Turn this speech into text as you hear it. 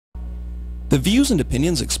The views and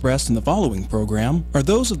opinions expressed in the following program are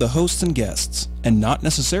those of the hosts and guests, and not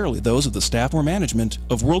necessarily those of the staff or management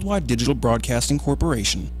of Worldwide Digital Broadcasting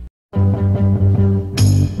Corporation.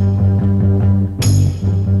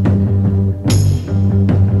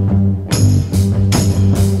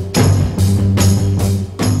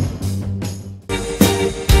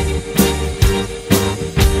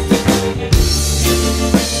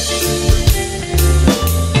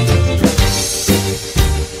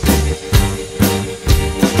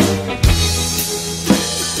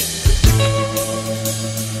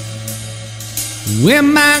 Well,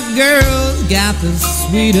 my girl's got the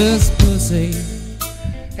sweetest pussy.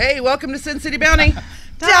 Hey, welcome to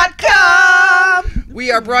SinCityBounty.com.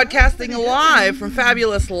 We are broadcasting live from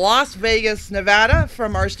fabulous Las Vegas, Nevada,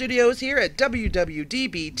 from our studios here at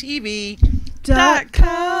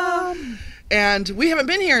www.dbtv.com. And we haven't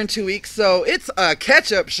been here in 2 weeks, so it's a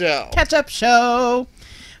catch-up show. Catch-up show.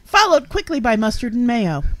 Followed quickly by mustard and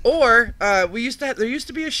mayo. Or there used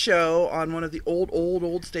to be a show on one of the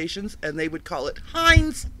old stations, and they would call it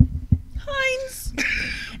Heinz. Heinz.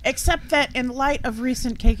 Except that in light of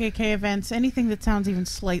recent KKK events, anything that sounds even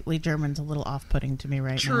slightly German is a little off-putting to me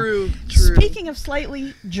right now. True. Speaking of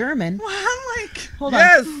slightly German, well, I'm like, hold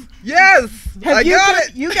on. Yes, I got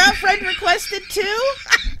it. You got friend requested too?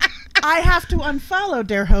 I have to unfollow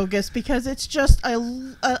Der Hogus because it's just a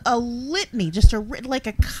litany, just like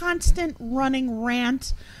a constant running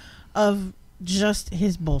rant of just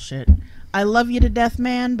his bullshit. I love you to death,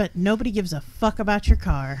 man, but nobody gives a fuck about your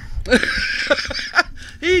car.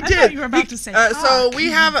 He did. I thought you were about to say so we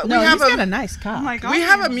have he's got a nice car. Oh my God. We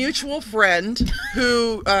have a mutual friend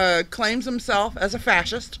who claims himself as a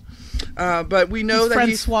fascist. But we know that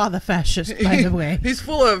Francois the fascist, by the way. He's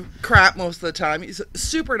full of crap most of the time. He's a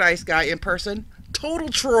super nice guy in person. Total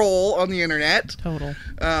troll on the internet. Total.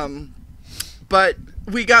 But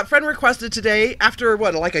we got friend requested today after,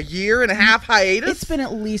 like a year and a half hiatus? It's been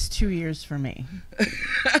at least 2 years for me.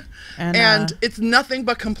 And it's nothing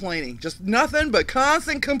but complaining. Just nothing but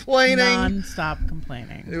constant complaining. Non-stop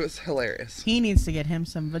complaining. It was hilarious. He needs to get him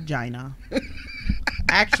some vagina.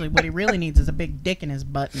 Actually, what he really needs is a big dick in his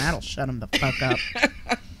butt, and that'll shut him the fuck up.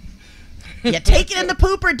 You take it in the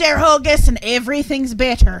pooper, Der Hogus, and everything's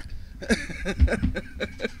better.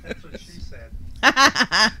 That's what she said.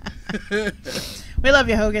 We love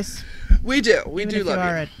you, Hogus. We do. We Even do if love you.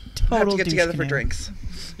 Are a total We'll have to get together for canoe. drinks.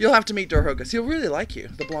 You'll have to meet Der Hogus. He'll really like you.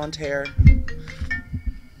 The blonde hair.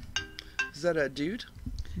 Is that a dude?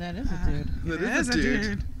 That is a dude. That is a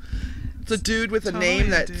dude. It's a dude with a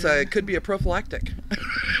name that could be a prophylactic. Good.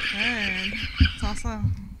 It's also...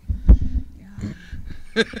 Yeah.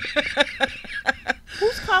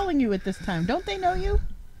 Who's calling you at this time? Don't they know you?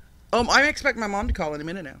 I expect my mom to call in a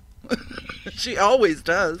minute now. She always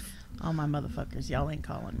does. All my motherfuckers, y'all ain't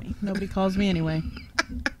calling me. Nobody calls me anyway.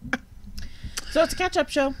 So it's a catch-up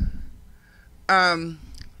show.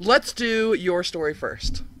 Let's do your story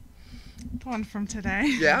first. The one from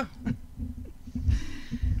today. Yeah.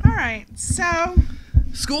 All right. So...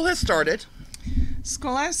 School has started.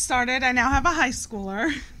 School has started. I now have a high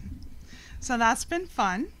schooler. So that's been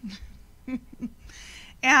fun.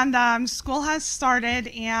 And school has started,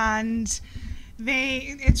 and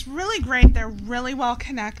it's really great. They're really well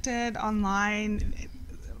connected online.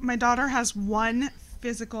 My daughter has one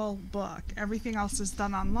physical book. Everything else is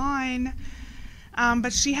done online.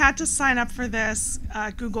 But she had to sign up for this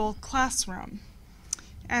Google Classroom.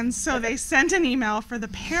 And so they sent an email for the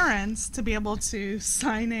parents to be able to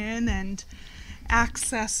sign in and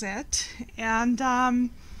access it. And I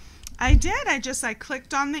did. I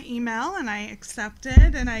clicked on the email and I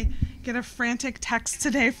accepted, and I get a frantic text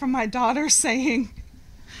today from my daughter saying,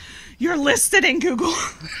 "You're listed in Google.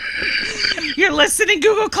 You're listed in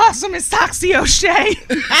Google Classroom as Toxie O'Shea."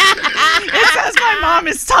 It says my mom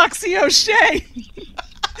is Toxie O'Shea.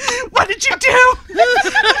 What did you do?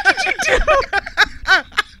 What did you do?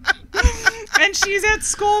 And she's at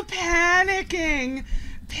school panicking.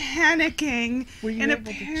 Were you and able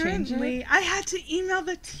to change it? I had to email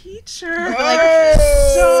the teacher.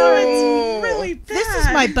 So it's really bad. This is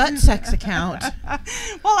my butt sex account.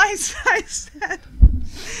 Well, I said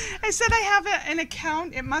I have an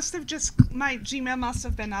account. It must have my Gmail must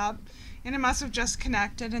have been up, and it must have just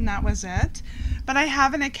connected, and that was it. But I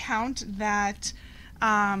have an account that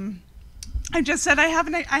I just said I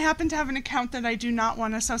happen to have an account that I do not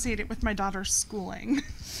want associated with my daughter's schooling.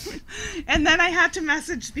 And then I had to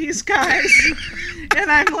message these guys,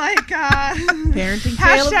 and I'm like, parenting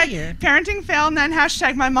fail of the year. Parenting fail, and then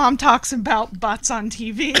hashtag my mom talks about butts on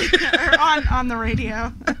TV or on the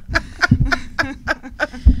radio.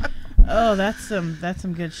 Oh, that's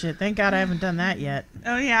some good shit. Thank God I haven't done that yet.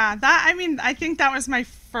 Oh yeah, I think that was my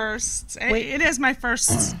first. It is my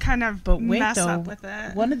first kind of mess up with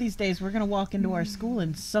it. One of these days we're gonna walk into our school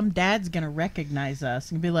and some dad's gonna recognize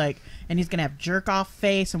us and be like, and he's gonna have jerk off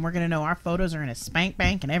face, and we're gonna know our photos are in a spank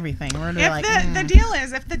bank and everything. We're gonna be like, the deal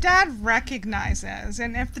is, if the dad recognizes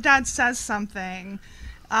and if the dad says something.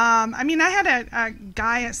 I had a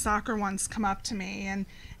guy at soccer once come up to me,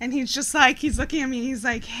 and he's just like, he's looking at me, he's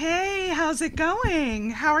like, hey, how's it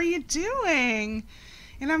going? How are you doing?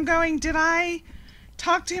 And I'm going, did I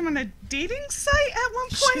talk to him on a dating site at one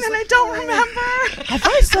point? And I don't remember. Have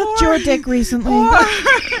I sucked your dick recently?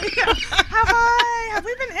 Have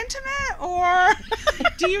we been intimate? Or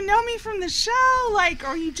do you know me from the show? Like,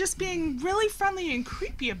 are you just being really friendly and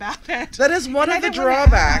creepy about it? That is one of the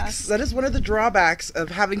drawbacks. That is one of the drawbacks of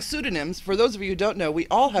having pseudonyms. For those of you who don't know, we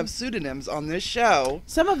all have pseudonyms on this show.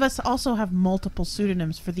 Some of us also have multiple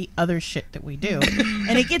pseudonyms for the other shit that we do.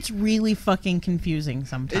 And it gets really fucking confusing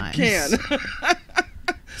sometimes. It can.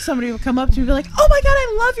 Somebody will come up to me and be like, oh my God,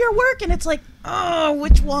 I love your work. And it's like, oh,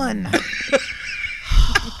 which one?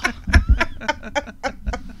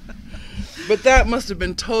 But that must have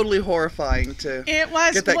been totally horrifying to get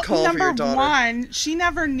that call for your daughter. Number one, she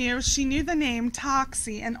never knew. She knew the name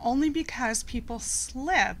Toxie, and only because people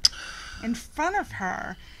slip in front of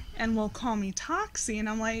her and will call me Toxie. And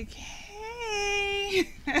I'm like, hey.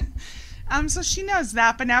 So she knows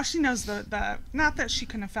that, but now she knows the not that she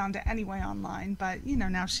couldn't have found it anyway online, but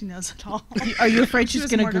now she knows it all. Are you afraid she's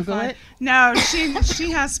going to Google it? No,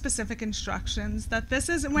 she has specific instructions that this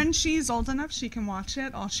is when she's old enough she can watch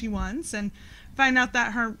it all she wants and find out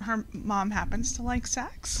that her mom happens to like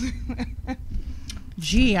sex.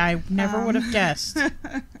 Gee, I never would have guessed.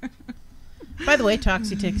 By the way,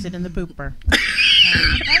 Toxie takes it in the pooper.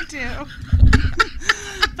 I do.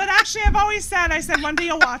 But actually, I've always said, one day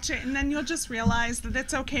you'll watch it, and then you'll just realize that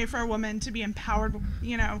it's okay for a woman to be empowered,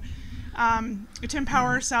 to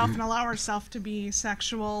empower herself and allow herself to be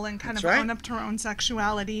sexual and kind of own up to her own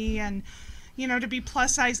sexuality and, to be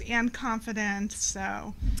plus size and confident.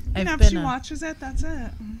 So, if she watches it, that's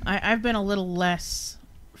it. I've been a little less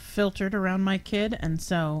filtered around my kid, and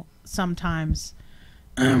so sometimes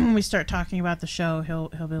when we start talking about the show, he'll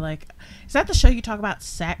be like, is that the show you talk about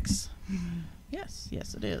sex?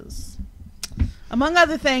 Yes, it is. Among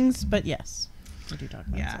other things, but yes, we do talk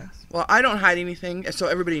about sex. Well, I don't hide anything, so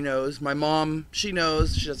everybody knows. My mom, she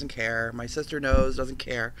knows, she doesn't care. My sister knows, doesn't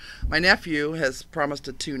care. My nephew has promised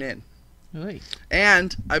to tune in. Oy.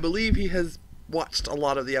 And I believe he has watched a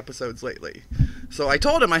lot of the episodes lately. So I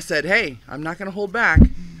told him, I said, hey, I'm not going to hold back.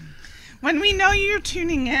 When we know you're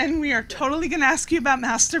tuning in, we are totally going to ask you about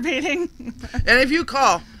masturbating. And if you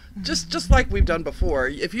call... Just like we've done before,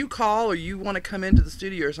 if you call or you want to come into the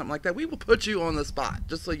studio or something like that, we will put you on the spot,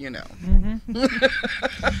 just so you know.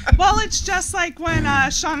 Mm-hmm. Well, it's just like when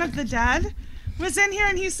Shaun of the Dead was in here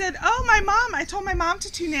and he said, oh, my mom, I told my mom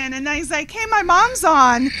to tune in. And then he's like, hey, my mom's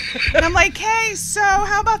on. And I'm like, hey, so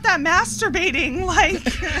how about that masturbating? Like,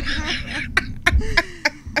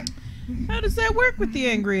 how does that work with the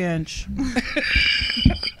Angry Inch?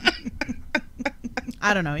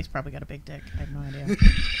 I don't know. He's probably got a big dick. I have no idea.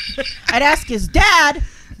 I'd ask his dad,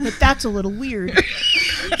 but that's a little weird.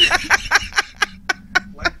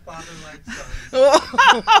 Like father, like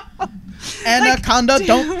son. Anaconda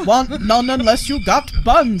don't want none unless you got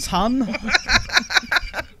buns, hon.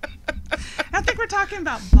 I don't think we're talking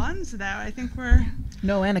about buns, though. I think we're...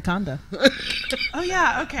 No, anaconda. Oh,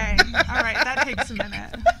 yeah. Okay. All right. That takes a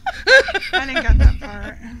minute. I didn't get that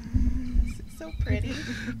part. So pretty.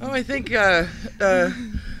 Oh, I think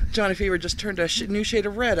Johnny Fever just turned a new shade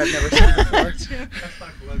of red I've never seen before. That's my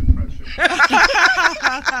blood pressure.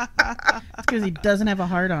 It's because he doesn't have a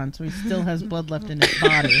heart on, so he still has blood left in his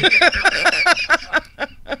body.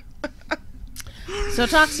 So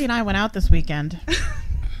Toxie and I went out this weekend,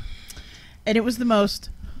 and it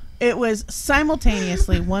was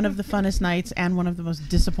simultaneously one of the funnest nights and one of the most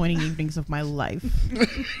disappointing evenings of my life.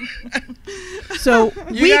 So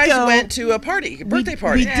you guys went to a birthday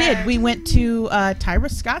party. We did. We went to Tyra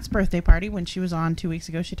Scott's birthday party when she was on 2 weeks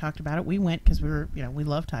ago. She talked about it. We went because we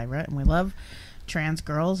love Tyra and we love trans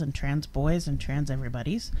girls and trans boys and trans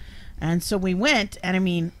everybody's. And so we went, and I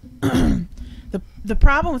mean, the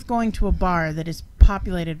problem with going to a bar that is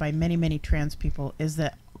populated by many, many trans people is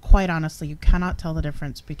that, quite honestly, you cannot tell the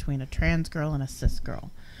difference between a trans girl and a cis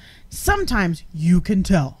girl. Sometimes you can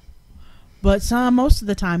tell, but most of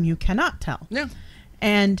the time you cannot tell. Yeah.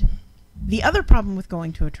 And the other problem with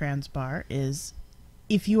going to a trans bar is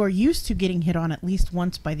if you are used to getting hit on at least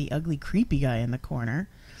once by the ugly, creepy guy in the corner,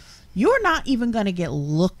 You're not even going to get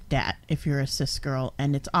looked at if you're a cis girl,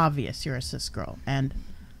 and it's obvious you're a cis girl. And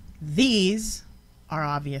these are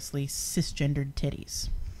obviously cisgendered titties.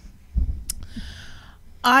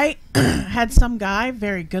 I had some guy,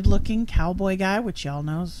 very good-looking cowboy guy, which y'all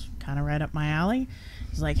know is kind of right up my alley.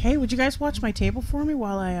 He's like, "Hey, would you guys watch my table for me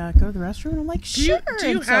while I go to the restroom?" And I'm like, "Sure." Do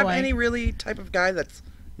you have any really type of guy that's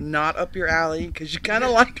not up your alley? Because you kind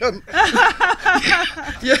of like them.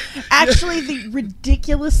 Yeah. Actually, the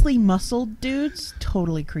ridiculously muscled dudes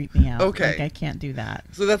totally creep me out. Okay. Like, I can't do that.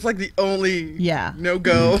 So that's like the only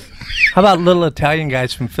no-go. How about little Italian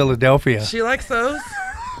guys from Philadelphia? She likes those.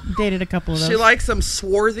 Dated a couple of those. She likes them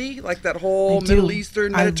swarthy, like that whole Middle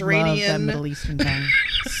Eastern, Mediterranean. I love that Middle Eastern thing.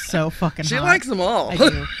 So fucking She hot. likes them all. I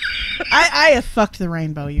do. I have fucked the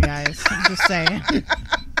rainbow, you guys. I'm just saying.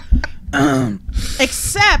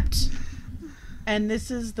 Except, and this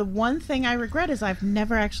is the one thing I regret, is I've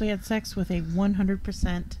never actually had sex with a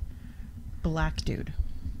 100% black dude.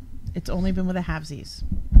 It's only been with a halvesies.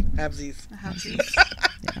 Halvesies.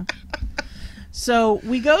 Yeah. So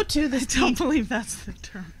we go to this. I don't believe that's the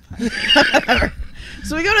term.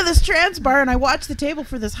 So we go to this trans bar, and I watch the table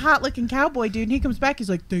for this hot-looking cowboy dude, and he comes back. He's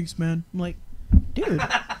like, "Thanks, man." I'm like, "Dude."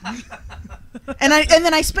 and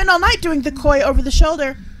then I spend all night doing the coy over the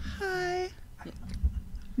shoulder. Hi.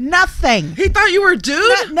 Nothing. He thought you were a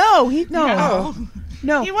dude? No. He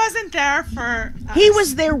wasn't there for us. He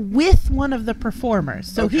was there with one of the performers.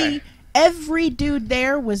 So every dude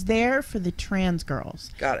there was there for the trans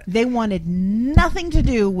girls. Got it. They wanted nothing to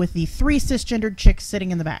do with the 3 cisgendered chicks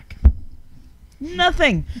sitting in the back.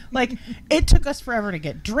 Nothing. Like, it took us forever to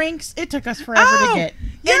get drinks. It took us forever to get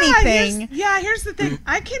anything. Here's the thing.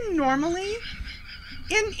 I can normally,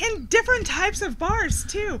 in different types of bars,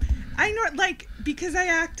 too. I know, like, because I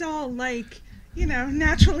act all, like, you know,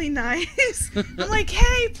 naturally nice. I'm like,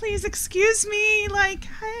 "Hey, please excuse me." Like,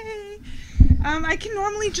 "Hey." I can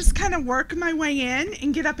normally just kind of work my way in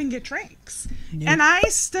and get up and get drinks. Yeah. And I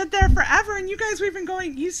stood there forever, and you guys were even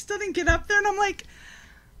going, "You still didn't get up there?" And I'm like,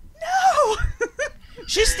 "No."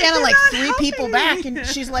 She's standing like 3 people back, and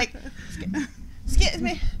she's like, "Excuse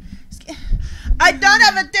me. I don't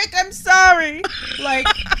have a dick, I'm sorry." Like,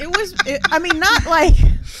 I mean, not like,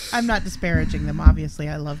 I'm not disparaging them, obviously.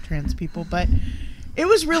 I love trans people, but it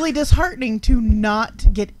was really disheartening to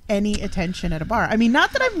not get any attention at a bar. I mean,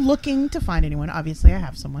 not that I'm looking to find anyone. Obviously, I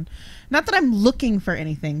have someone. Not that I'm looking for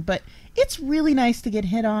anything, but it's really nice to get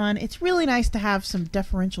hit on. It's really nice to have some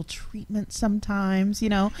deferential treatment sometimes, you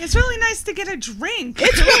know. It's really nice to get a drink.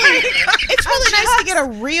 It's really nice to get a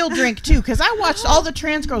real drink, too, because I watched all the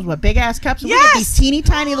trans girls with big-ass cups, and we get these teeny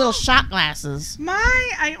tiny little shot glasses.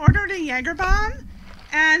 I ordered a Jaeger bomb.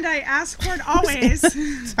 And I ask for it always.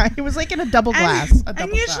 Sorry, it was like in a double glass.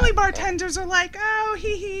 And usually bartenders are like, "Oh,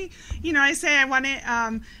 hee." You know, I say I want it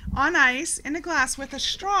on ice in a glass with a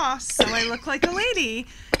straw so I look like a lady.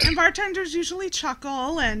 And bartenders usually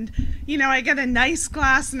chuckle, and, you know, I get a nice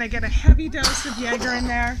glass and I get a heavy dose of Jaeger in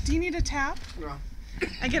there. Do you need a tap? No.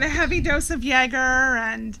 I get a heavy dose of Jaeger,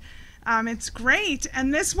 and it's great.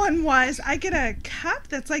 And this one I get a cup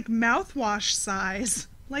that's like mouthwash size.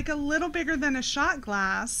 Like a little bigger than a shot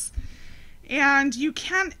glass, and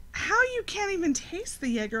how you can't even taste the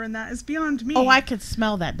Jaeger in that is beyond me. Oh, I could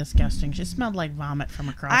smell that disgusting. She smelled like vomit from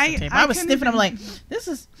across the table. I was sniffing. I'm like, this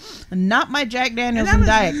is not my Jack Daniels and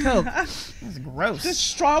Diet Coke. That's gross. The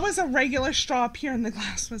straw was a regular straw up here, and the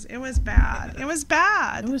glass it was bad. It was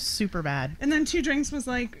bad. It was super bad. And then 2 drinks was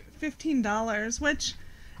like $15, which,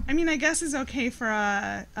 I mean, I guess is okay for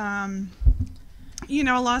a you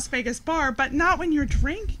know, a Las Vegas bar, but not when your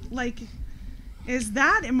drink, like, is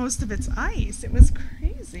that and most of it's ice. It was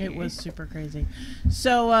crazy. It was super crazy.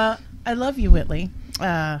 So, I love you, Whitley.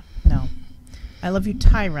 No. I love you,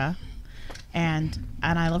 Tyra. And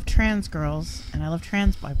I love trans girls. And I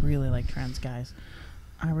really like trans guys.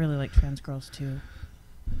 I really like trans girls, too.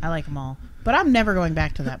 I like them all. But I'm never going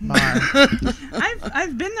back to that bar.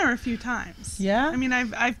 I've been there a few times. Yeah? I mean,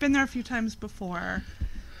 I've been there a few times before.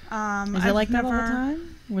 Is it like that all the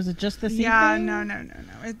time? Was it just this evening? Yeah, no.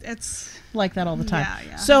 It's like that all the time.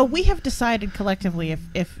 Yeah. So we have decided collectively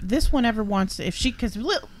if this one ever wants to, because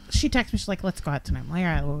she texts me, she's like, "Let's go out tonight." I'm like,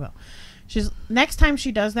 "All right, we'll go." Next time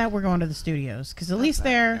she does that, we're going to the studios, because at least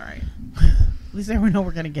there we know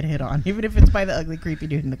we're gonna get hit on, even if it's by the ugly, creepy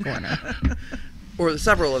dude in the corner. Or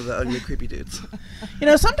several of the ugly, creepy dudes. You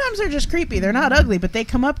know, sometimes they're just creepy. They're not ugly, but they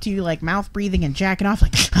come up to you like mouth breathing and jacking off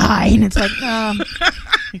like, "Hi," and it's like,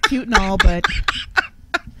 you're cute and all, but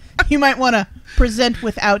you might want to present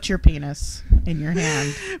without your penis in your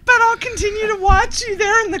hand. But I'll continue to watch you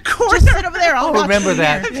there in the corner. Just sit over there. I'll watch remember you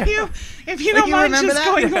that. If you don't mind just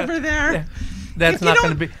going over there. Yeah. That's not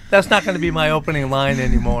going to be my opening line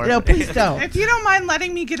anymore. No, please don't. If you don't mind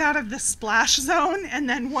letting me get out of the splash zone, and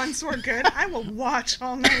then once we're good, I will watch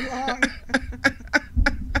all night long.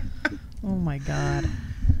 Oh my God.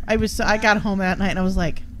 I got home that night and I was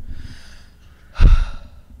like,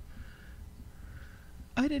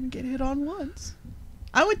 I didn't get hit on once.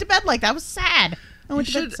 I went to bed like that. I was sad. I went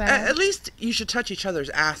to bed sad. At least you should touch each other's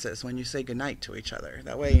asses when you say goodnight to each other.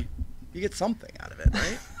 That way you get something out of it,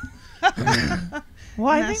 right? Well,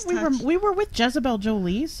 I think we were with Jezebel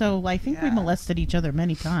Jolie, so I think we molested each other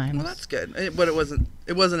many times. Well, that's good. But it wasn't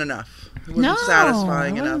enough. It wasn't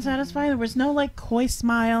satisfying enough. It wasn't satisfying. There was no like coy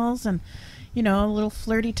smiles and little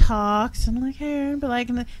flirty talks and like, hey, but like,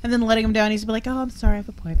 and then letting him down. He's be like, oh, I'm sorry, I have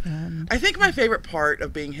a boyfriend. I think my favorite part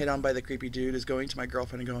of being hit on by the creepy dude is going to my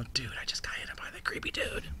girlfriend and going, dude, I just got hit on by the creepy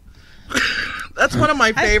dude. That's one of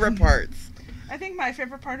my favorite parts. I think my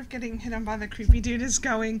favorite part of getting hit on by the creepy dude is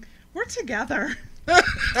going, we're together.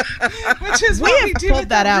 Which is what we do with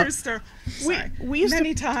the rooster. We used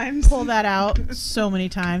many to times pull that out so many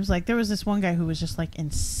times. Like there was this one guy who was just like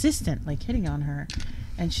insistent, like hitting on her.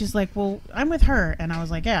 And she's like, well, I'm with her. And I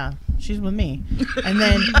was like, yeah, she's with me. And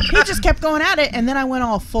then he just kept going at it. And then I went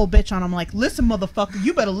all full bitch on him like, listen, motherfucker,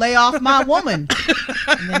 you better lay off my woman.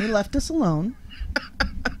 And then he left us alone.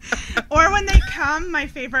 Or when they come, my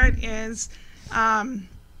favorite is, in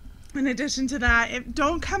addition to that,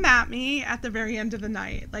 don't come at me at the very end of the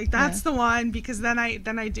night. Like, that's the one, because then I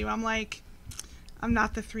do. I'm like, I'm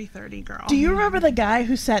not the 3:30 girl. Do you remember the guy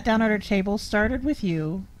who sat down at our table, started with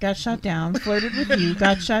you, got shot down, flirted with you,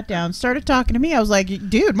 got shot down, started talking to me? I was like,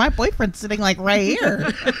 dude, my boyfriend's sitting like right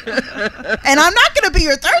here. And I'm not going to be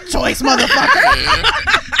your third choice, motherfucker.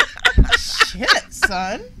 Shit,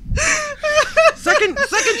 son. Second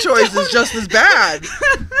choice is just as bad.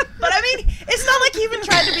 But I mean, it's not like he even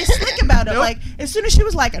tried to be slick about it. Nope. Like, as soon as she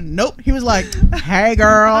was like, nope, he was like, hey,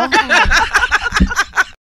 girl.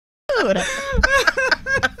 Dude.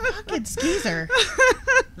 Fucking skeezer.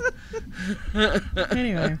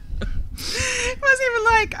 Anyway. It wasn't even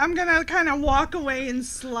like, I'm going to kind of walk away and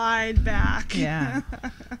slide back. Yeah.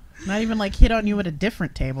 Not even like hit on you at a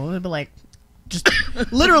different table. It would be like, just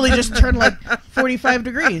literally just turn like 45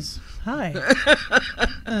 degrees. Hi.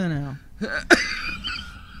 I don't know.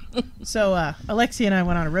 So Alexia and I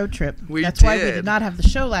went on a road trip. That's why we did not have the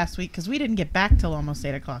show last week, because we didn't get back till almost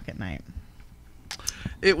 8 o'clock at night.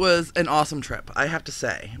 It was an awesome trip, I have to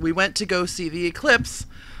say. We went to go see the eclipse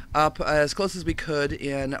up as close as we could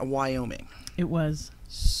in Wyoming. It was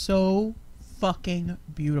so fucking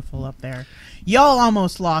beautiful up there. Y'all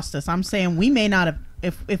almost lost us. I'm saying we may not have,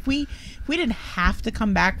 if we didn't have to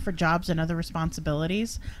come back for jobs and other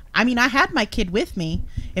responsibilities. I mean, I had my kid with me.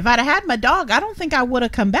 If I'd have had my dog, I don't think I would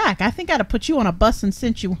have come back. I think I'd have put you on a bus and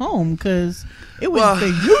sent you home, because it was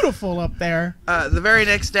beautiful up there. The very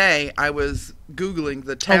next day, I was Googling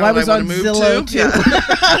the town I was I on want to Zillow move to. Too. Yeah.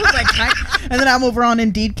 I was like, and then I'm over on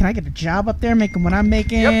Indeed. Can I get a job up there, making what I'm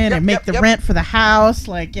making, and make the rent for the house?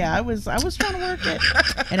 Like, yeah, I was trying to work it.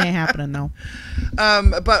 It ain't happening though.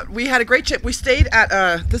 But we had a great trip. We stayed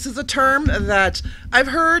at this is a term that I've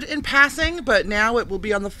heard in passing, but now it will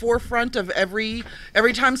be on the forefront of every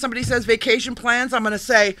time somebody says vacation plans. I'm going to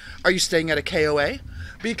say, are you staying at a KOA?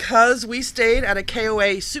 Because we stayed at a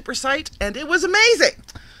KOA super site, and it was amazing.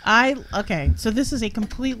 Okay, so this is a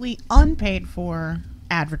completely unpaid for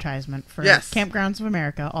advertisement for Campgrounds of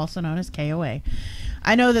America, also known as KOA.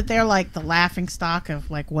 I know that they're like the laughing stock of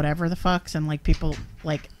like whatever the fucks, and like people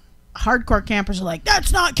like hardcore campers are like,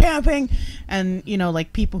 that's not camping, and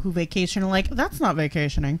like people who vacation are like, that's not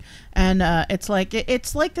vacationing, and it's like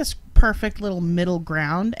this perfect little middle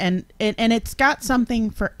ground, and it's got something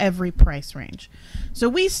for every price range. So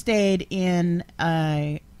we stayed in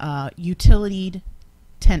a utility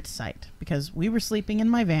tent site because we were sleeping in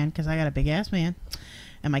my van, because I got a big ass van,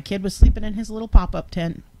 and my kid was sleeping in his little pop-up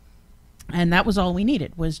tent, and that was all we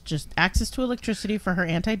needed, was just access to electricity for her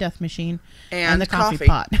anti-death machine and the coffee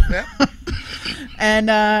pot. Yep.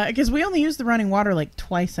 And because we only used the running water like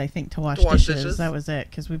twice, I think, to wash dishes. That was it,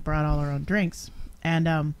 because we brought all our own drinks. And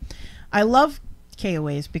I love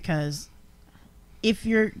KOAs because if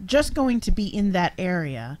you're just going to be in that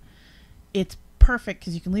area, it's perfect,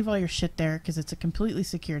 because you can leave all your shit there, because it's a completely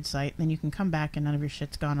secured site. Then you can come back and none of your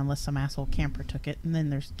shit's gone unless some asshole camper took it, and then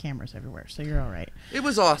there's cameras everywhere, so you're all right. It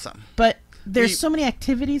was awesome. But there's so many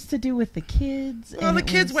activities to do with the kids. Well, the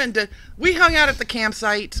kids we hung out at the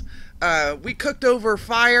campsite. We cooked over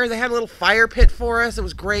fire. They had a little fire pit for us. It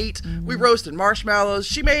was great. Mm-hmm. We roasted marshmallows.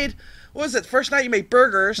 She made what was it? First night you made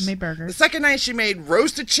burgers. I made burgers. The second night she made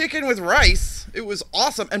roasted chicken with rice. It was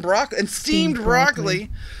awesome. And broccoli and steamed broccoli.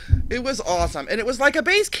 It was awesome. And it was like a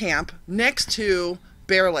base camp next to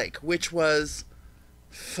Bear Lake, which was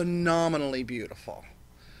phenomenally beautiful.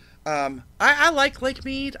 I like Lake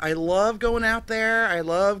Mead. I love going out there. I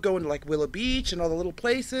love going to like Willow Beach and all the little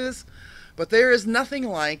places. But there is nothing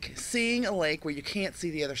like seeing a lake where you can't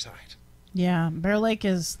see the other side. Yeah, Bear Lake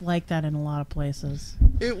is like that in a lot of places.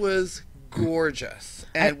 It was gorgeous.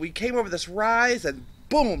 And we came over this rise and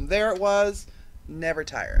boom, there it was. Never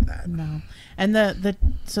tire of that. No. And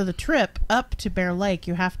so the trip up to Bear Lake,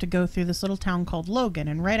 you have to go through this little town called Logan,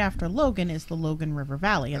 and right after Logan is the Logan River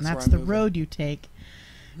Valley, and that's the road you take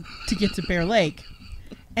to get to Bear Lake.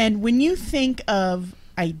 And when you think of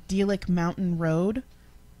idyllic mountain road,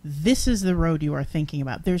 this is the road you are thinking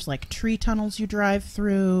about. There's like tree tunnels you drive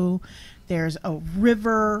through. There's a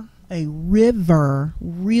river,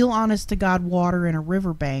 real honest to God water in a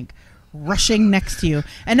riverbank rushing next to you,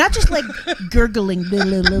 and not just like gurgling.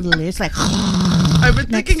 It's like I've been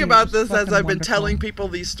thinking about this as I've been telling people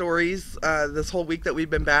these stories this whole week that we've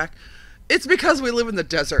been back. It's because we live in the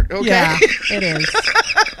desert, okay? Yeah, it is.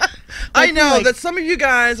 I know that some of you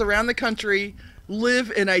guys around the country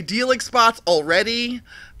live in idyllic spots already.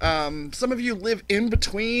 Some of you live in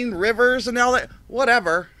between rivers and all that.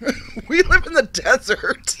 Whatever. We live in the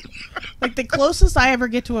desert. Like the closest I ever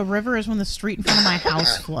get to a river is when the street in front of my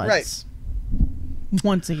house floods. Right.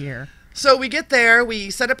 Once a year. So we get there, we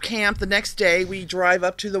set up camp. The next day we drive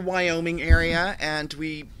up to the Wyoming area and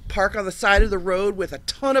we park on the side of the road with a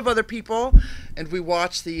ton of other people and we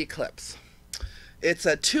watch the eclipse. It's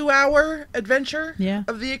a 2-hour adventure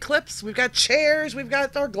of the eclipse. We've got chairs, we've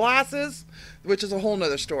got our glasses, which is a whole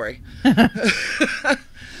nother story.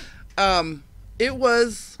 It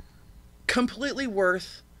was completely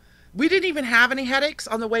worth. We didn't even have any headaches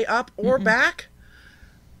on the way up or back,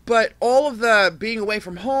 but all of the being away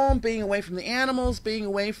from home, being away from the animals, being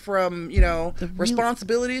away from,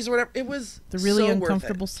 responsibilities or whatever, it was the really so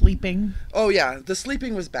uncomfortable worth it. sleeping. Oh yeah, the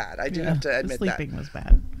sleeping was bad. I do have to admit that. The sleeping was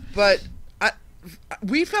bad. But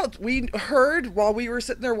we heard while we were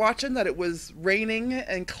sitting there watching that it was raining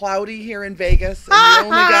and cloudy here in Vegas, and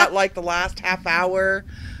we only got like the last half hour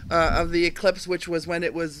of the eclipse, which was when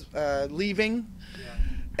it was leaving.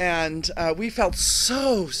 And we felt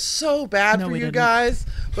so bad for you guys,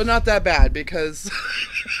 but not that bad because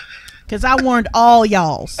I warned all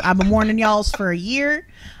y'alls. I've been warning y'alls for a year.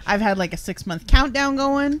 I've had like a 6-month countdown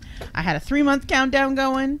going. I had a 3-month countdown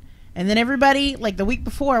going. And then everybody, like the week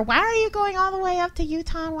before, why are you going all the way up to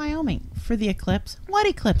Utah and Wyoming? For the eclipse? What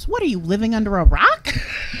eclipse? What are you, living under a rock?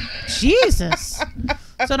 Jesus.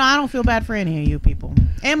 So no, I don't feel bad for any of you people.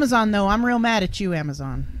 Amazon, though, I'm real mad at you,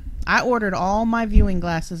 Amazon. I ordered all my viewing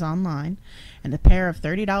glasses online and a pair of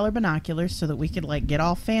 $30 binoculars so that we could like get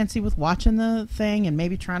all fancy with watching the thing and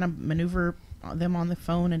maybe trying to maneuver them on the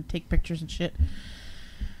phone and take pictures and shit.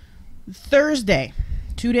 Thursday,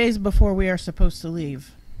 2 days before we are supposed to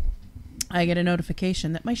leave, I get a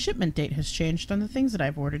notification that my shipment date has changed on the things that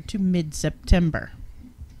I've ordered to mid-September.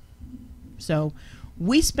 So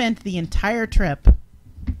we spent the entire trip,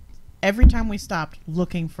 every time we stopped,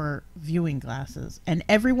 looking for viewing glasses. And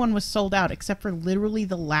everyone was sold out except for literally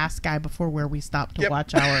the last guy before where we stopped to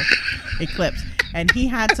watch our eclipse. And he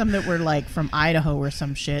had some that were like from Idaho or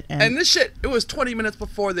some shit. And this shit, it was 20 minutes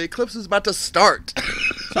before the eclipse was about to start.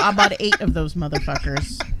 So I bought 8 of those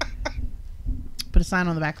motherfuckers. Put a sign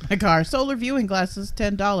on the back of my car. Solar viewing glasses,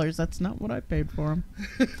 $10. That's not what I paid for them.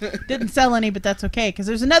 Didn't sell any, but that's okay because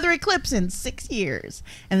there's another eclipse in 6 years,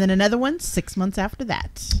 and then another one 6 months after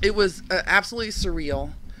that. It was absolutely surreal.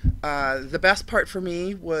 The best part for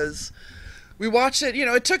me was we watched it.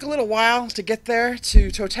 It took a little while to get there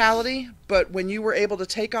to totality, but when you were able to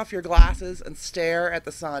take off your glasses and stare at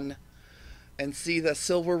the sun and see the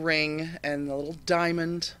silver ring and the little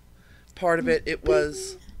diamond part of it, it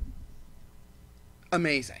was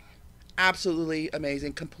amazing. Absolutely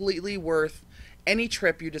amazing. Completely worth any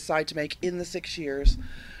trip you decide to make in the 6 years.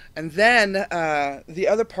 And then the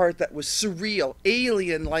other part that was surreal,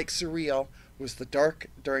 alien-like surreal, was the dark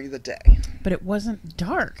during the day. But it wasn't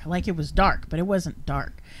dark. Like it was dark, but it wasn't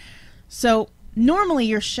dark. So normally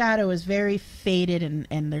your shadow is very faded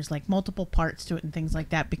and there's like multiple parts to it and things like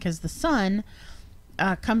that because the sun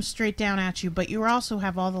comes straight down at you, but you also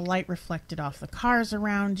have all the light reflected off the cars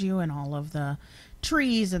around you and all of the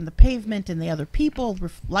trees and the pavement and the other people.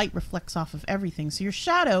 Light reflects off of everything. So your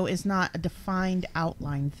shadow is not a defined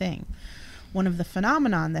outline thing. One of the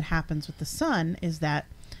phenomenon that happens with the sun is that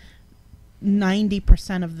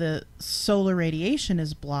 90% of the solar radiation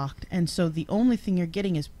is blocked, and so the only thing you're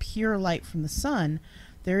getting is pure light from the sun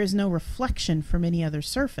there is no reflection from any other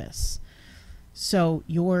surface. So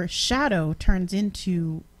your shadow turns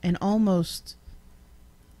into an almost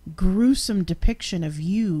gruesome depiction of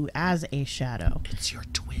you as a shadow. It's your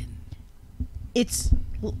twin. It's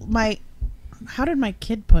how did my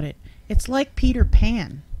kid put it? It's like Peter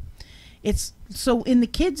Pan. It's so in the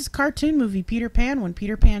kids' cartoon movie Peter Pan, when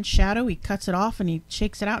Peter Pan's shadow, he cuts it off and he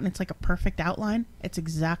shakes it out and it's like a perfect outline. It's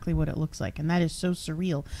exactly what it looks like, and that is so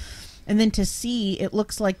surreal. And then to see, it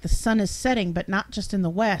looks like the sun is setting, but not just in the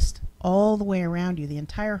west, all the way around you. The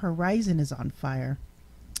entire horizon is on fire.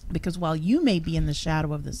 Because while you may be in the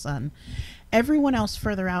shadow of the sun, everyone else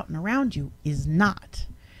further out and around you is not.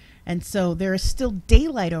 And so there is still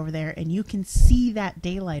daylight over there, and you can see that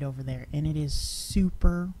daylight over there, and it is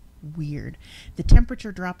super weird. The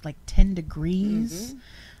temperature dropped like 10 degrees.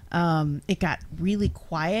 It got really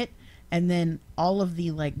quiet, and then all of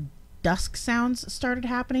the like dusk sounds started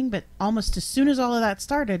happening, but almost as soon as all of that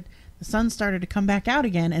started, the sun started to come back out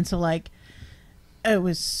again. And so like it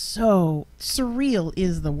was so surreal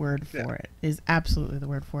is the word for it. Is absolutely the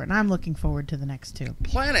word for it. And I'm looking forward to the next two.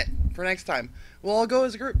 Plan it for next time. We'll all go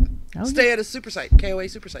as a group. Oh, Stay at a super site, KOA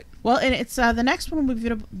super site. Well, and it's the next one will be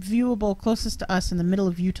viewable closest to us in the middle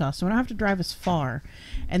of Utah, so we don't have to drive as far.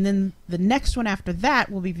 And then the next one after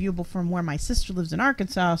that will be viewable from where my sister lives in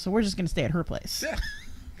Arkansas, so we're just going to stay at her place. Yeah.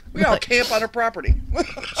 We all camp on her property.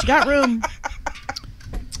 She got room.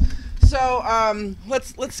 So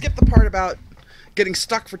let's skip the part about getting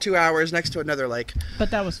stuck for 2 hours next to another lake.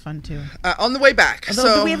 But that was fun too. On the way back.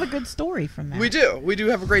 Although, do we have a good story from that? We do. We do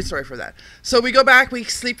have a great story for that. So we go back, we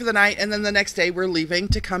sleep for the night, and then the next day we're leaving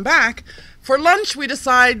to come back. For lunch, we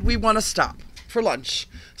decide we want to stop for lunch.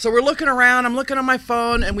 So we're looking around. I'm looking on my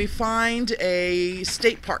phone, and we find a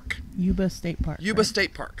state park. Yuba State Park. Yuba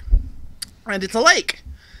State Park. And it's a lake.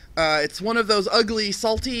 It's one of those ugly,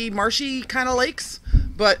 salty, marshy kind of lakes,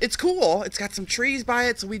 but it's cool. It's got some trees by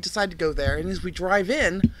it, so we decide to go there. And as we drive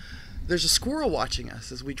in, there's a squirrel watching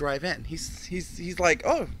us as we drive in. He's like,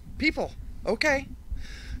 oh, people, okay.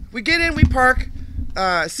 We get in, we park.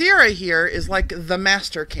 Sierra here is like the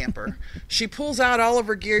master camper. She pulls out all of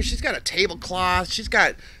her gear. She's got a tablecloth. She's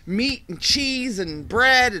got meat and cheese and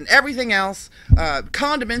bread and everything else.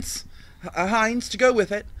 Condiments, Heinz to go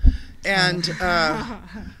with it. And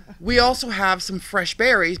we also have some fresh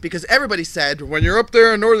berries because everybody said when you're up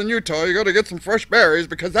there in northern Utah, you got to get some fresh berries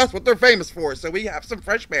because that's what they're famous for. So we have some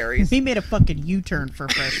fresh berries. He made a fucking U-turn for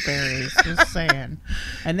fresh berries. Just saying.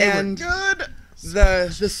 And they were good.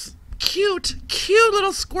 This cute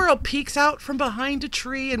little squirrel peeks out from behind a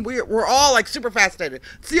tree, and we're all like super fascinated.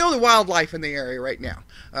 It's the only wildlife in the area right now,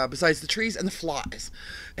 besides the trees and the flies.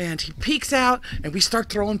 And he peeks out, and we start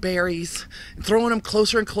throwing berries, and throwing him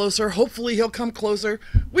closer and closer. Hopefully he'll come closer.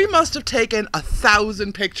 We must have taken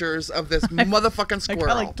 1,000 pictures of this motherfucking squirrel. I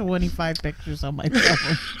got like 25 pictures on my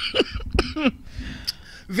phone.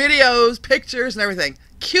 Videos, pictures, and everything.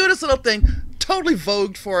 Cutest little thing. Totally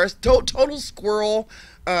vogued for us. Total squirrel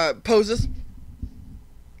poses.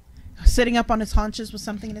 Sitting up on his haunches with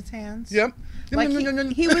something in his hands. Yep. Like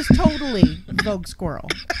he was totally Vogue squirrel.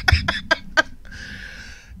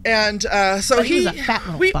 And so he was a fat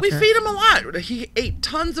little we fucker. feed him a lot. He ate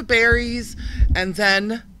tons of berries, and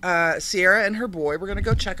then Sierra and her boy were gonna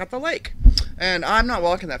go check out the lake. And I'm not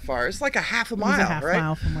walking that far. It's like a half a mile, It was a half right?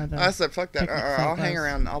 mile from where the I said, "Fuck that! picnic I'll site hang was.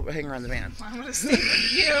 around. I'll hang around the van." I'm gonna stay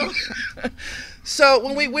with you. So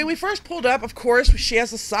when we first pulled up, of course, she has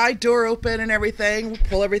the side door open and everything. We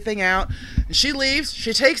pull everything out, and she leaves.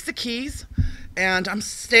 She takes the keys, and I'm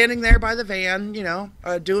standing there by the van, you know,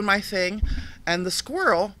 doing my thing, and the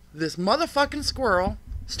squirrel, this motherfucking squirrel,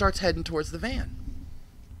 starts heading towards the van.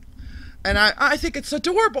 And I think it's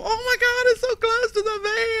adorable. Oh my God, it's so close to the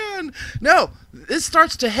van. No, it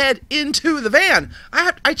starts to head into the van.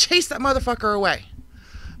 I chase that motherfucker away.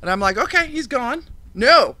 And I'm like, okay, he's gone.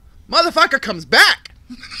 No, motherfucker comes back.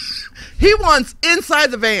 He wants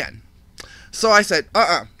inside the van. So I said,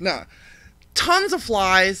 no. Tons of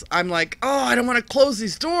flies. I'm like, oh, I don't want to close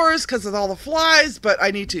these doors because of all the flies, but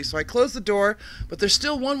I need to. So I close the door, but there's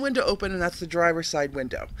still one window open, and that's the driver's side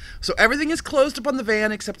window. So everything is closed up on the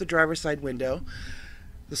van except the driver's side window.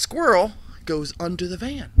 The squirrel goes under the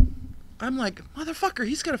van. I'm like, motherfucker,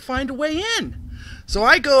 he's going to find a way in. So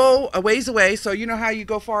I go a ways away. So you know how you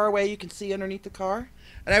go far away, you can see underneath the car?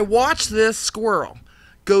 And I watch this squirrel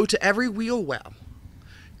go to every wheel well,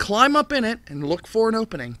 climb up in it, and look for an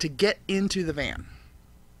opening to get into the van.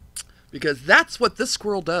 Because that's what this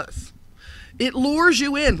squirrel does. It lures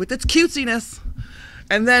you in with its cutesiness.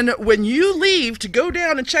 And then when you leave to go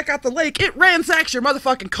down and check out the lake, it ransacks your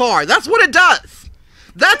motherfucking car. That's what it does.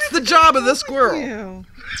 That's the job of the squirrel. You.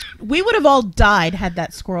 We would have all died had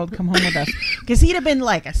that squirrel come home with us, because he'd have been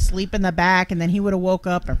like asleep in the back, and then he would have woke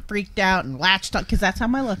up and freaked out and latched on, because that's how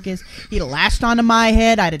my luck is. He'd have latched onto my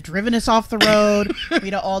head. I'd have driven us off the road.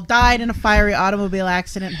 We'd have all died in a fiery automobile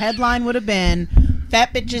accident. Headline would have been,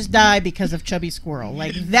 "Fat bitches die because of chubby squirrel."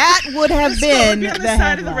 Like, that would have The squirrel would been be on the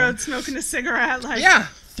side of the road smoking a cigarette. Like, Yeah.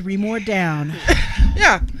 3 more down.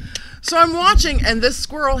 Yeah. So I'm watching, and this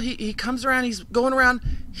squirrel, he comes around, he's going around,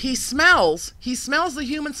 he smells the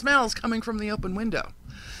human smells coming from the open window.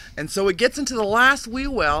 And so it gets into the last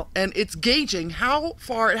wheel well, and it's gauging how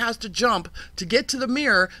far it has to jump to get to the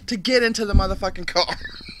mirror to get into the motherfucking car.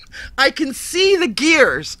 I can see the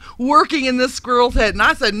gears working in this squirrel's head, and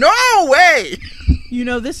I said, no way! You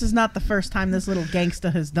know, this is not the first time this little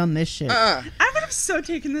gangsta has done this shit. I would have so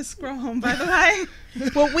taken this squirrel home, by the way.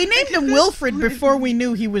 Well, we named him Wilfred before we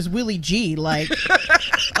knew he was Willie G, like,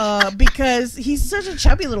 because he's such a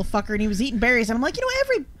chubby little fucker, and he was eating berries. And I'm like, you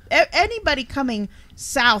know, anybody coming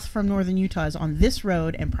south from northern Utah is on this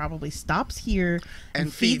road and probably stops here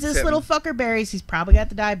and feeds this him. little fucker berries. He's probably got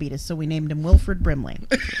the diabetes, so we named him Wilfred Brimley.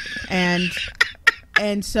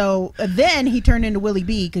 And so then he turned into Willie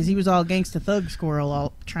B, because he was all gangsta thug squirrel,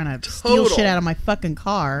 all trying to steal shit out of my fucking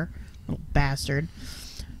car, little bastard.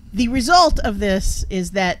 The result of this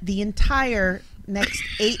is that the entire next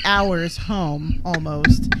 8 hours home,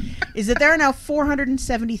 almost, is that there are now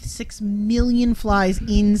 476 million flies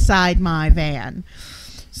inside my van.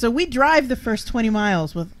 So we drive the first 20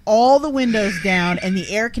 miles with all the windows down and the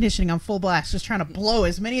air conditioning on full blast, just trying to blow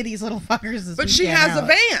as many of these little fuckers as we can. But she has out. a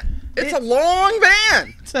van. It's a long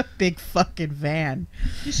van. It's a big fucking van.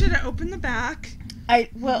 You should have opened the back.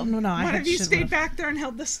 No. One of you stayed back there and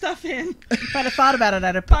held the stuff in. If I'd have thought about it,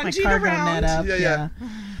 I'd have put my Bungeed cargo around. net up. Yeah.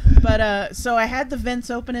 But so I had the vents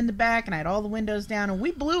open in the back, and I had all the windows down, and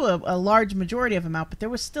we blew a large majority of them out, but there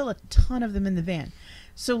was still a ton of them in the van.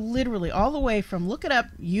 So literally all the way from, look it up,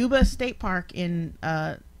 Yuba State Park in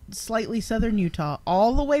slightly southern Utah,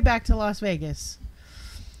 all the way back to Las Vegas.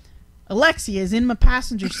 Alexia is in my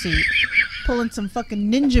passenger seat, pulling some fucking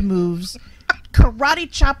ninja moves, karate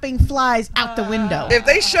chopping flies out the window. If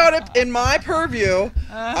they showed up in my purview,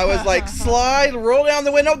 I was like, slide, roll down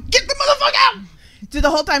the window, get the motherfucker out! Through the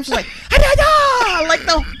whole time she's like, "Ah-da-da!" Like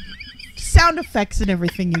the sound effects and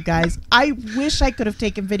everything, you guys. I wish I could have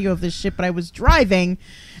taken video of this shit, but I was driving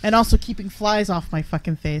and also keeping flies off my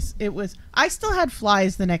fucking face. I still had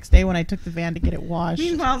flies the next day when I took the van to get it washed.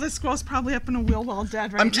 Meanwhile, this squirrel's probably up in a wheel well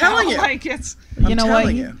dead right now. I'm telling you. Like, it's... You know what?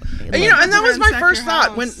 And that was my first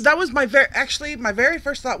thought. That was my very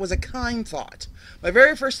first thought was a kind thought. My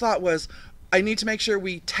very first thought was, I need to make sure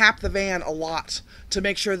we tap the van a lot to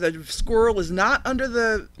make sure the squirrel is not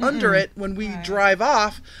under it when we drive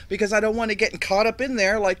off, because I don't want it getting caught up in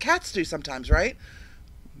there like cats do sometimes, right?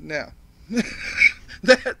 No.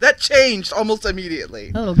 that changed almost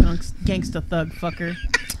immediately. A little gangsta thug fucker.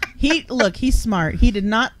 He's smart. He did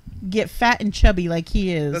not get fat and chubby like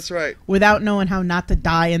he is. That's right. Without knowing how not to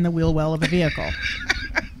die in the wheel well of a vehicle.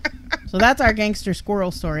 So that's our gangster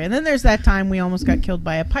squirrel story. And then there's that time we almost got killed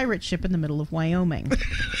by a pirate ship in the middle of Wyoming.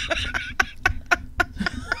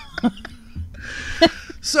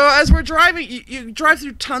 So as we're driving, you drive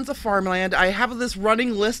through tons of farmland. I have this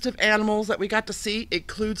running list of animals that we got to see. It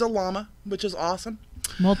includes a llama, which is awesome.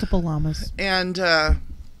 Multiple llamas. And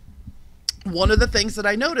one of the things that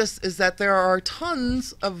I noticed is that there are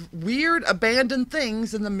tons of weird abandoned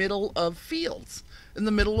things in the middle of fields, in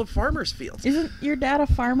the middle of farmers' fields. Isn't your dad a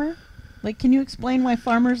farmer? Like, can you explain why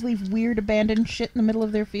farmers leave weird abandoned shit in the middle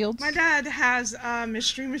of their fields? My dad has a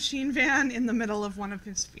mystery machine van in the middle of one of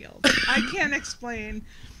his fields. I can't explain.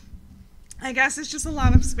 I guess it's just a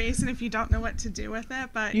lot of space, and if you don't know what to do with it,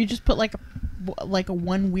 but... You just put like a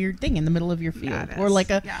one weird thing in the middle of your field. Yeah, it or is.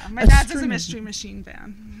 like a... Yeah, my dad's is a mystery machine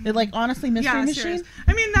van. It, like, honestly, mystery machine? Serious.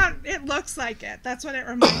 I mean, it looks like it. That's what it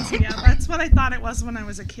reminds me of. That's what I thought it was when I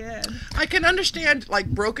was a kid. I can understand, like,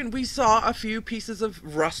 we saw a few pieces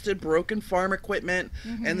of rusted, broken farm equipment,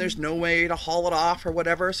 and there's no way to haul it off or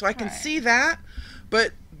whatever, so I can see that,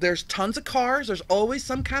 but there's tons of cars. There's always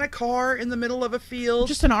some kind of car in the middle of a field.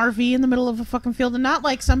 Just an RV in the middle of a fucking field, and not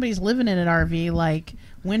like somebody's living in an RV, like,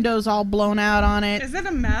 windows all blown out on it. Is it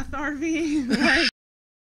a meth RV? Like,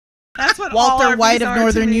 that's what Walter all RVs White of are to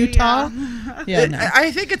Northern me, Utah? Yeah. No. I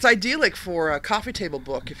think it's idyllic for a coffee table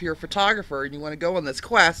book if you're a photographer and you want to go on this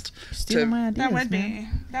quest Stealing my ideas, That would man. be.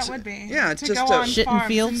 That would be. Yeah, to just go a on shit in farms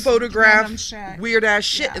fields. and photograph random shit. weird ass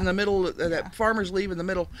shit Yeah. in the middle that farmers leave in the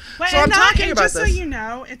middle. But So I'm talking and about just this. so you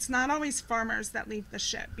know, it's not always farmers that leave the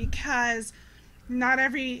shit, because not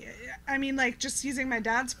every. I mean, like, just using my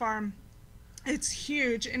dad's farm. It's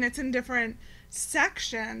huge, and it's in different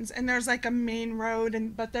sections, and there's like a main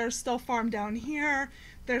road, but there's still farm down here,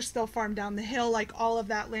 there's still farm down the hill, like all of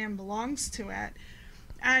that land belongs to it.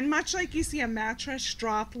 And much like you see a mattress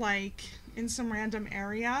drop like in some random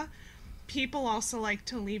area, people also like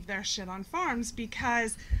to leave their shit on farms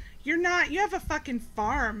because you have a fucking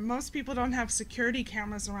farm. Most people don't have security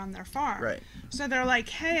cameras around their farm. Right. So they're like,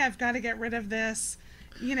 hey, I've got to get rid of this,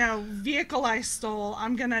 vehicle I stole.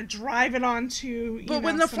 I'm going to drive it onto, But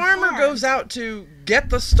when the some farmer farm. goes out to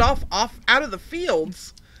get the stuff out of the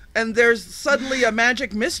fields, and there's suddenly a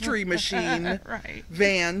magic mystery machine Right.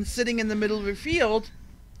 van sitting in the middle of a field,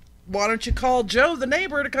 why don't you call Joe, the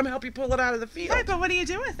neighbor, to come help you pull it out of the field? Right, but what do you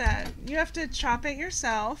do with it? You have to chop it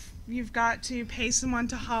yourself. You've got to pay someone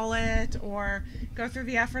to haul it or go through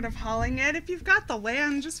the effort of hauling it. If you've got the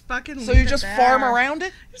land, just fucking So leave you it just there. farm around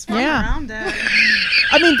it? Just farm Yeah. around it.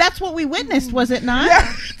 I mean, that's what we witnessed, was it not?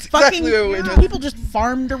 Yeah, it's Fucking exactly what we witnessed. people just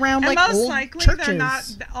farmed around And like most old likely, churches. they're not.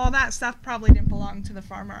 All that stuff probably didn't belong to the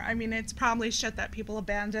farmer. I mean, it's probably shit that people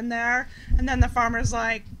abandoned there, and then the farmer's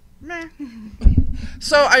like, meh.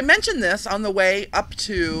 So I mentioned this on the way up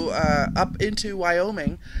into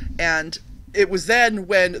Wyoming, and it was then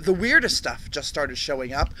when the weirdest stuff just started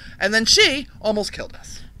showing up, and then she almost killed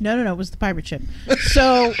us. No, it was the pirate ship.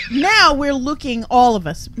 So now we're looking, all of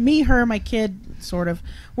us, me, her, my kid, sort of,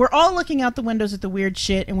 we're all looking out the windows at the weird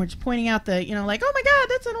shit, and we're just pointing out the, like, oh my God,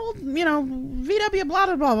 that's an old, VW blah,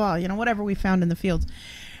 blah, blah, blah, whatever we found in the fields.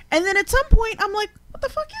 And then at some point, I'm like, what the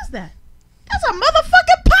fuck is that? That's a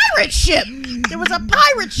motherfucking pirate ship. There was a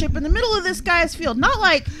pirate ship in the middle of this guy's field. Not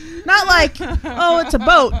like, oh, it's a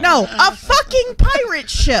boat. No, a fucking pirate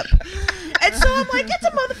ship. And so I'm like, it's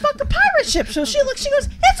a motherfucking pirate ship. So she looks, she goes,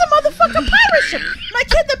 it's a motherfucking pirate ship. My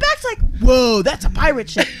kid in the back's like, whoa, that's a pirate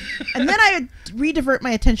ship. And then I redivert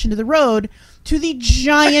my attention to the road, to the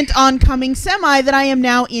giant oncoming semi that I am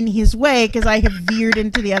now in his way because I have veered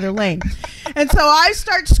into the other lane. And so I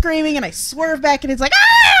start screaming and I swerve back and it's like,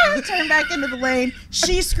 ah! I turn back into the lane.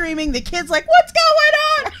 She's screaming. The kid's like, what's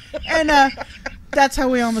going on? And that's how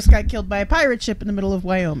we almost got killed by a pirate ship in the middle of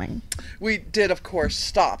Wyoming. We did, of course,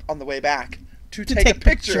 stop on the way back to take a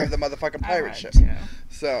picture of the motherfucking pirate ship. Too.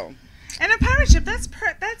 So. And a pirate ship,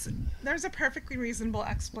 there's a perfectly reasonable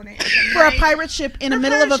explanation. For a pirate ship in the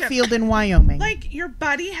middle of a field in Wyoming. Like, your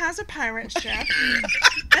buddy has a pirate ship,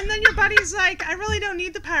 and then your buddy's like, I really don't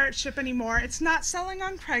need the pirate ship anymore. It's not selling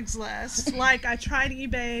on Craigslist. Like, I tried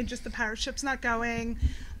eBay, just the pirate ship's not going.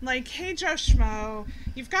 Like, hey, Joe Schmo,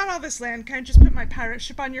 you've got all this land. Can I just put my pirate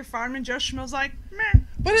ship on your farm? And Joe Schmo's like, meh.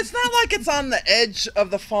 But it's not like it's on the edge of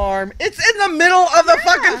the farm. It's in the middle of the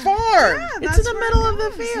fucking farm. Yeah, It's in the middle of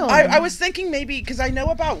the field. I was thinking maybe, because I know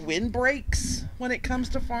about windbreaks when it comes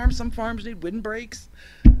to farms. Some farms need windbreaks.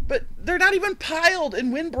 But they're not even piled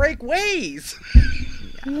in windbreak ways.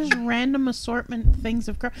 Just random assortment things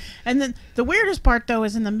of crap. And then the weirdest part, though,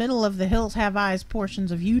 is in the middle of the Hills Have Eyes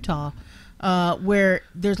portions of Utah, where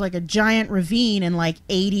there's like a giant ravine and like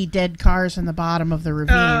 80 dead cars in the bottom of the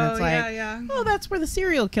ravine. Oh, It's like, yeah. oh, that's where the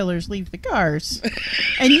serial killers leave the cars.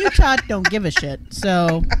 And Utah don't give a shit.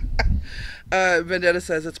 So Vendetta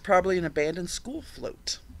says it's probably an abandoned school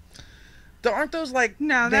float. Aren't those like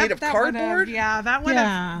made of cardboard?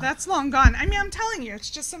 That's long gone. I mean, I'm telling you, it's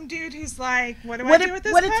just some dude who's like, what do I do with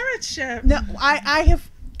this pirate ship? No, I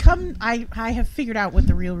have figured out what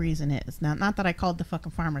the real reason is. Now, not that I called the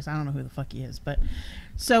fucking farmers. I don't know who the fuck he is, but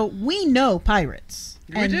so we know pirates.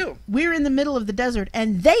 We do. We're in the middle of the desert,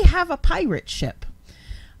 and they have a pirate ship.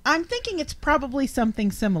 I'm thinking it's probably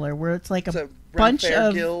something similar, where it's like a bunch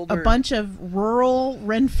of rural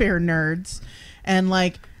Ren Fair nerds, and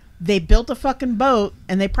like they built a fucking boat,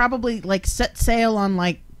 and they probably like set sail on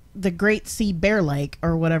like the Great Sea Bear Lake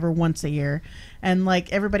or whatever once a year. And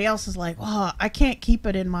like everybody else is like, oh, I can't keep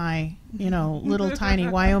it in my, little tiny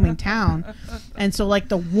Wyoming town. And so like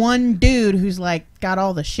the one dude who's like got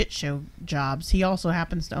all the shit show jobs, he also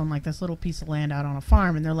happens to own like this little piece of land out on a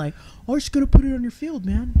farm. And they're like, oh, I'm just going to put it on your field,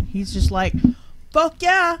 man. And he's just like, fuck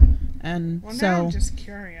yeah. And Well, so now I'm just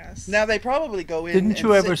curious. Now they probably go in. Didn't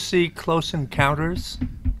you ever see Close Encounters?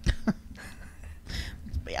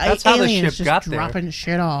 That's how the aliens ship just got there. dropping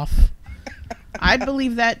shit off. I'd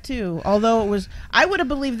believe that too. Although I would have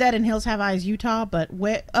believed that in Hills Have Eyes, Utah, but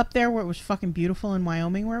up there where it was fucking beautiful in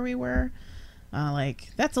Wyoming, where we were,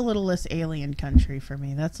 like that's a little less alien country for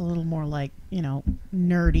me. That's a little more like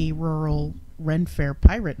nerdy rural Ren Fair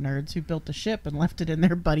pirate nerds who built a ship and left it in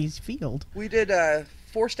their buddy's field. We did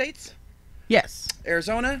 4 states. Yes.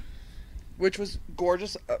 Arizona, which was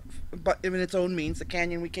gorgeous, but in its own means, the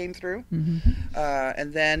canyon we came through. Mm-hmm.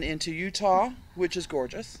 And then into Utah, which is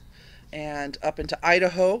gorgeous. and up into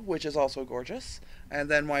Idaho, which is also gorgeous, and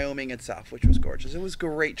then Wyoming itself, which was gorgeous. It was a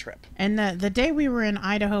great trip. And the day we were in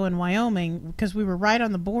Idaho and Wyoming, because we were right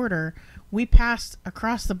on the border, we passed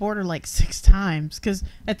across the border like 6 times. Because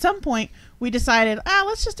at some point we decided,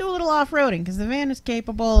 let's just do a little off-roading, because the van is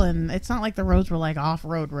capable, and it's not like the roads were like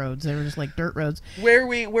off-road roads. They were just like dirt roads. Where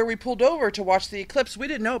we pulled over to watch the eclipse, we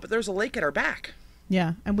didn't know, but there's a lake at our back.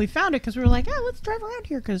 Yeah, and we found it because we were like, let's drive around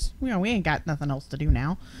here, because we ain't got nothing else to do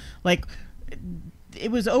now. Like, it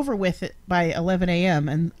was over with it by 11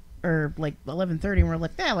 a.m. or like 11:30, and we're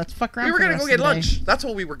like, let's fuck around. We were going to go get lunch. That's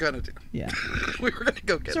what we were gonna do. Yeah. We were gonna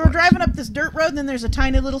go get. So lunch. we're driving up this dirt road, and then there's a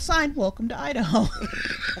tiny little sign, "Welcome to Idaho,"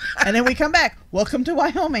 and then we come back, "Welcome to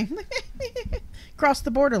Wyoming." Crossed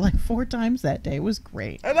the border like 4 times that day. It was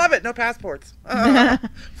great. I love it. No passports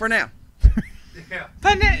for now. Yeah.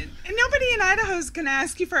 But nobody in Idaho is going to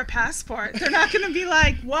ask you for a passport. They're not going to be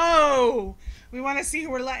like, whoa, we want to see who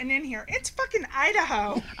we're letting in here. It's fucking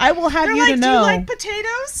Idaho. I will have They're you like, to do know. you like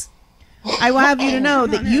potatoes? I will have you to know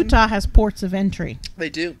that Come on in. Utah has ports of entry. They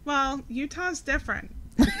do. Well, Utah's different.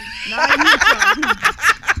 Not Utah.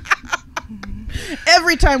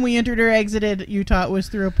 Every time we entered or exited Utah, it was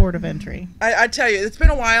through a port of entry. I tell you, it's been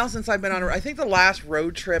a while since I've been on. I think the last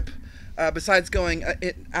road trip, besides going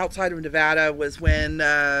outside of Nevada, was when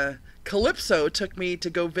Calypso took me to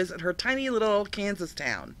go visit her tiny little Kansas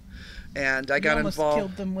town, and I got You almost involved.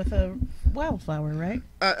 killed them with a wildflower, right?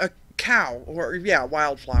 A cow, or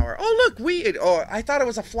wildflower. Oh, look, weed. Oh, I thought it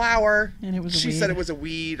was a flower. And it was a She weed. said it was a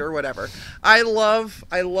weed or whatever. I love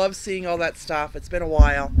seeing all that stuff. It's been a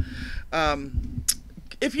while.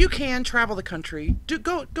 If you can travel the country,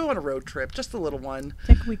 go on a road trip, just a little one.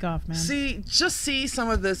 Take a week off, man. See some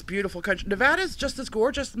of this beautiful country. Nevada's just as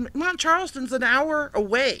gorgeous. Mount Charleston's an hour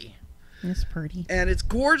away. It's pretty. And it's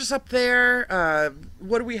gorgeous up there.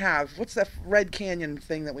 What do we have? What's that Red Canyon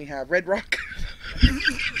thing that we have? Red Rock?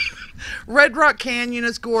 Red Rock Canyon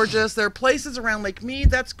is gorgeous. There are places around Lake Mead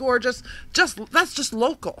that's gorgeous. That's just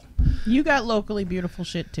local. You got locally beautiful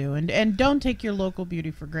shit too, and don't take your local beauty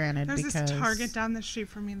for granted. There's because this Target down the street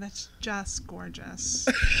from me that's just gorgeous.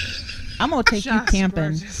 I'm gonna take you Just camping.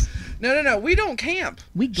 gorgeous. No. We don't camp.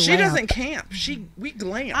 We She glamp. doesn't camp. We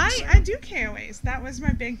glamp. I do KOAs. That was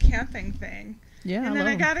my big camping thing. Yeah, And then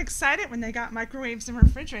I love 'em. got excited when they got microwaves and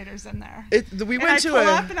refrigerators in there. We And went I to pull a.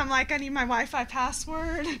 up and I'm like, I need my Wi-Fi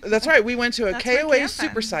password. That's right. We went to a That's my KOA camping.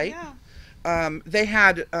 super site. Yeah. They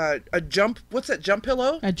had a jump. What's that? Jump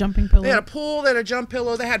pillow. A jumping pillow. They had a pool. They had a jump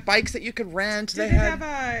pillow. They had bikes that you could rent. Did they have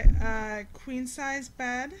a queen size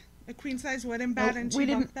bed? A queen size wooden bed and 2 we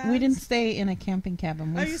bunk didn't. We beds? didn't stay in a camping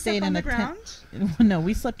cabin. We Oh, you stayed slept on in the a ground? tent. No,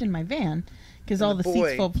 we slept in my van because all the the boy.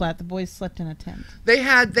 seats fold flat. The boys slept in a tent. They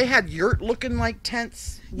had yurt looking like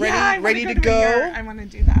tents ready Yeah, I wanna ready to to a go. yurt. I want to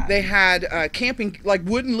do that. They had camping, like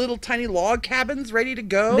wooden little tiny log cabins ready to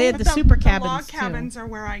go. They had But the super log cabins, too. cabins are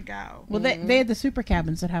where I go. Well, they had the super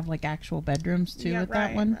cabins that have like actual bedrooms too. Yeah, with that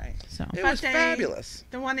right, one. right. So It But was they- fabulous.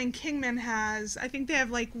 The one in Kingman has, I think they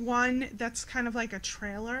have like one that's kind of like a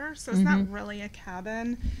trailer, so it's not really a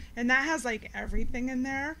cabin, and that has like everything in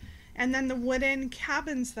there. And then the wooden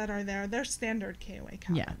cabins that are there, they're standard KOA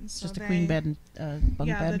cabins. yeah, so just a they- queen bed and bunk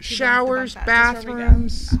Yeah, the bed. two Showers, bunk beds is where we go.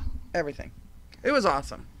 bathrooms, everything. It was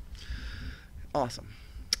awesome.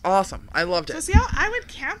 Awesome. I loved So it. see, I would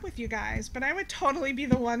camp with you guys, but I would totally be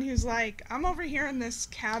the one who's like, I'm over here in this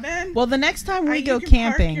cabin. Well, the next time we You go can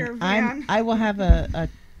park camping, your van. I will have a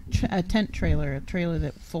tent trailer, a trailer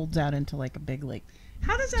that folds out into like a big lake.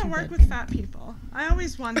 How does that work bad. with fat people? I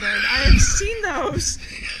always wondered. I have seen those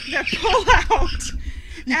that pull out.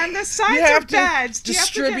 And the sides have of to beds. Do you have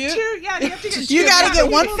to distribute? get two? Yeah, you have to get You two got to get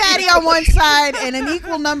one people fatty together. on one side and an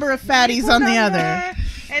equal number of fatties Equal on the number, other.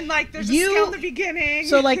 And like there's a You- scale in the beginning.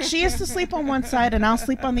 So like she has to sleep on one side and I'll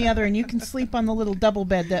sleep on the other, and you can sleep on the little double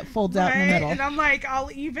bed that folds out in the Right? middle. And I'm like,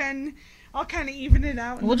 I'll kind of even it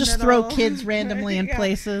out. In We'll the just throw middle. kids randomly in Yeah.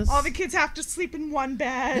 places. All the kids have to sleep in one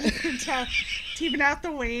bed to even out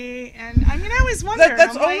the weight. And I mean, I always wondered.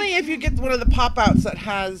 That's I'm only like, if you get one of the pop outs that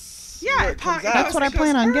has. Yeah, where it comes out. That's what I it goes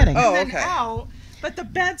plan on up getting. and Oh, then okay. out. But the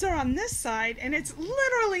beds are on this side, and it's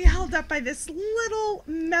literally held up by this little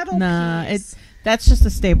metal Nah, piece. that's just a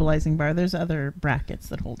stabilizing bar. There's other brackets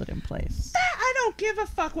that hold it in place. I don't give a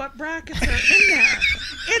fuck what brackets are in there.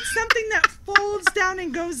 It's something that folds down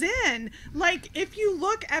and goes in. Like, if you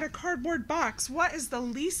look at a cardboard box, what is the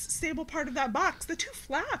least stable part of that box? The 2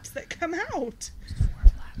 flaps that come out.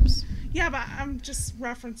 4 flaps. Yeah, but I'm just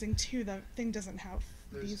referencing 2. The thing doesn't have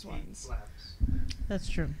There's these 8 ones. flaps. That's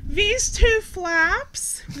true. These 2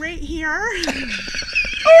 flaps right here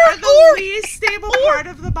are the least stable part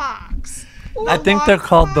of the box. I think they're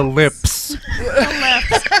called the lips. The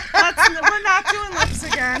lips. Let's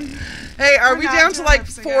are we down to like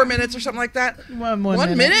derps 4 again. minute or something like that? One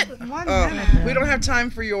minute? One Oh, minute. we don't have time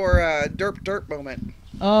for your derp moment.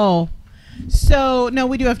 Oh. So, no,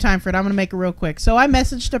 we do have time for it. I'm going to make it real quick. So, I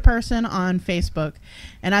messaged a person on Facebook,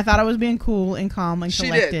 and I thought I was being cool and calm and She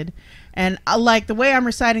collected. did. And like the way I'm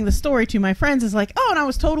reciting the story to my friends is like, oh, and I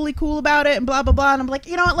was totally cool about it and blah, blah, blah. And I'm like,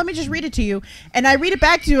 you know what? Let me just read it to you. And I read it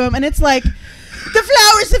back to him, and it's like, the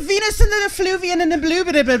flowers of Venus and the effluvian and the blue,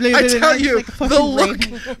 blah, blah, blah, I blah, tell and you, it's like the fucking look,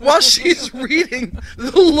 rain. while she's reading,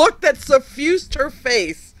 the look that suffused her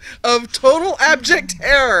face of total abject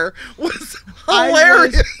terror was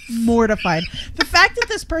hilarious. I was mortified. The fact that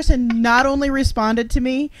this person not only responded to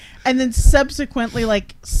me and then subsequently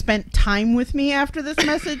like spent time with me after this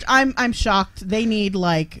message, I'm shocked. They need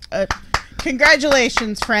like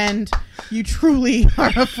congratulations, friend. You truly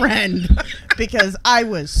are a friend, because I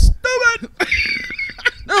was stupid.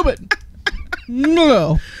 Stupid.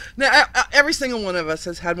 No. Now, every single one of us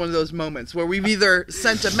has had one of those moments where we've either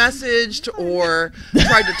sent a message or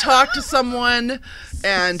tried to talk to someone,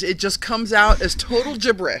 and it just comes out as total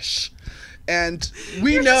gibberish. And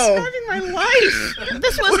we You're know. describing my life.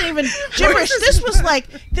 This wasn't even gibberish.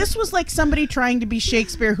 This was like somebody trying to be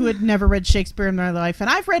Shakespeare who had never read Shakespeare in their life. And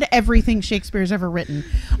I've read everything Shakespeare's ever written.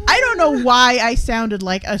 I don't know why I sounded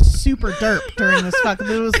like a super derp during this fucking.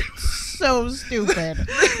 It was so stupid.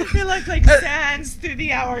 You look like sands through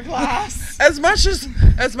the hourglass. As much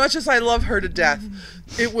as I love her to death,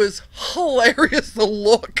 it was hilarious, the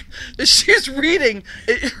look as she's reading.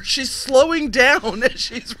 She's slowing down as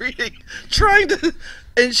she's reading,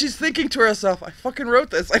 and she's thinking to herself, I fucking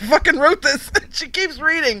wrote this. And she keeps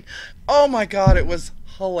reading. Oh my God, it was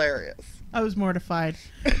hilarious. I was mortified.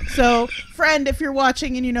 So, friend, if you're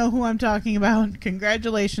watching and you know who I'm talking about,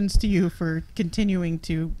 congratulations to you for continuing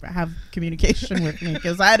to have communication with me,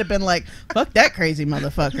 because I'd have been like, fuck that crazy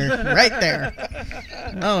motherfucker right there.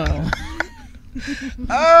 Oh.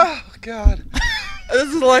 Oh God. This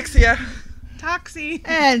is Alexia. Toxie.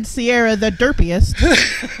 And Sierra, the derpiest.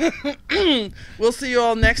 We'll see you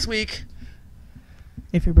all next week.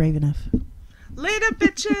 If you're brave enough. Later,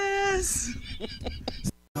 bitches.